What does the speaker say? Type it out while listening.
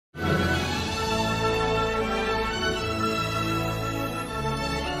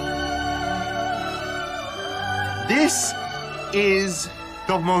This is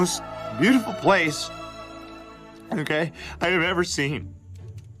the most beautiful place, okay, I have ever seen.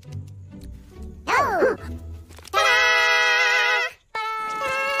 Oh.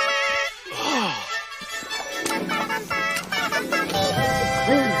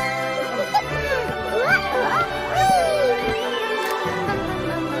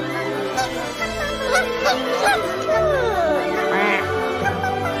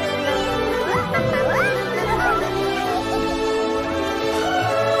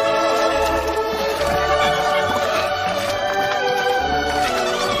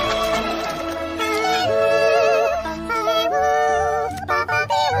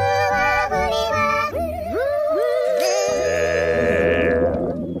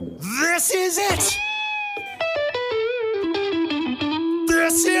 This is it!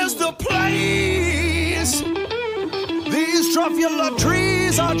 This is the place! These truffula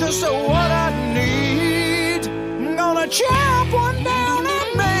trees are just what I need. I'm gonna chop one down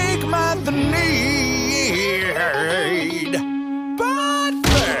and make my need. But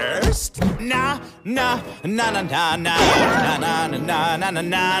first, now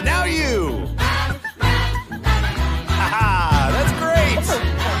you! Ha-ha, that's great!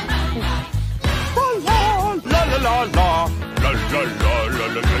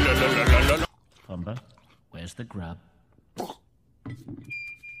 Pumbaa, where's the grub?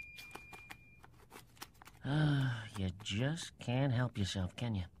 You just can't help yourself,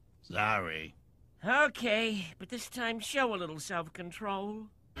 can you? Sorry. Okay, but this time show a little self-control.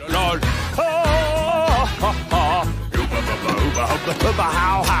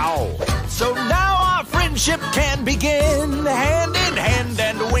 So now our friendship can begin, hand in hand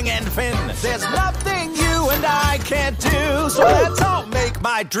and wing and fin. There's nothing you and I can't do, so let's all make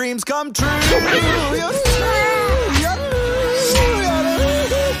my dreams come true.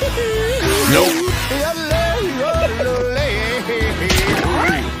 Nope.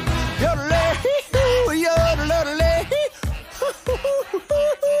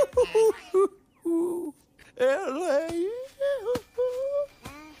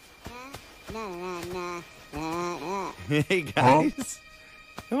 Hey guys,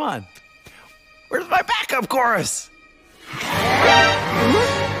 come on. Where's my backup chorus?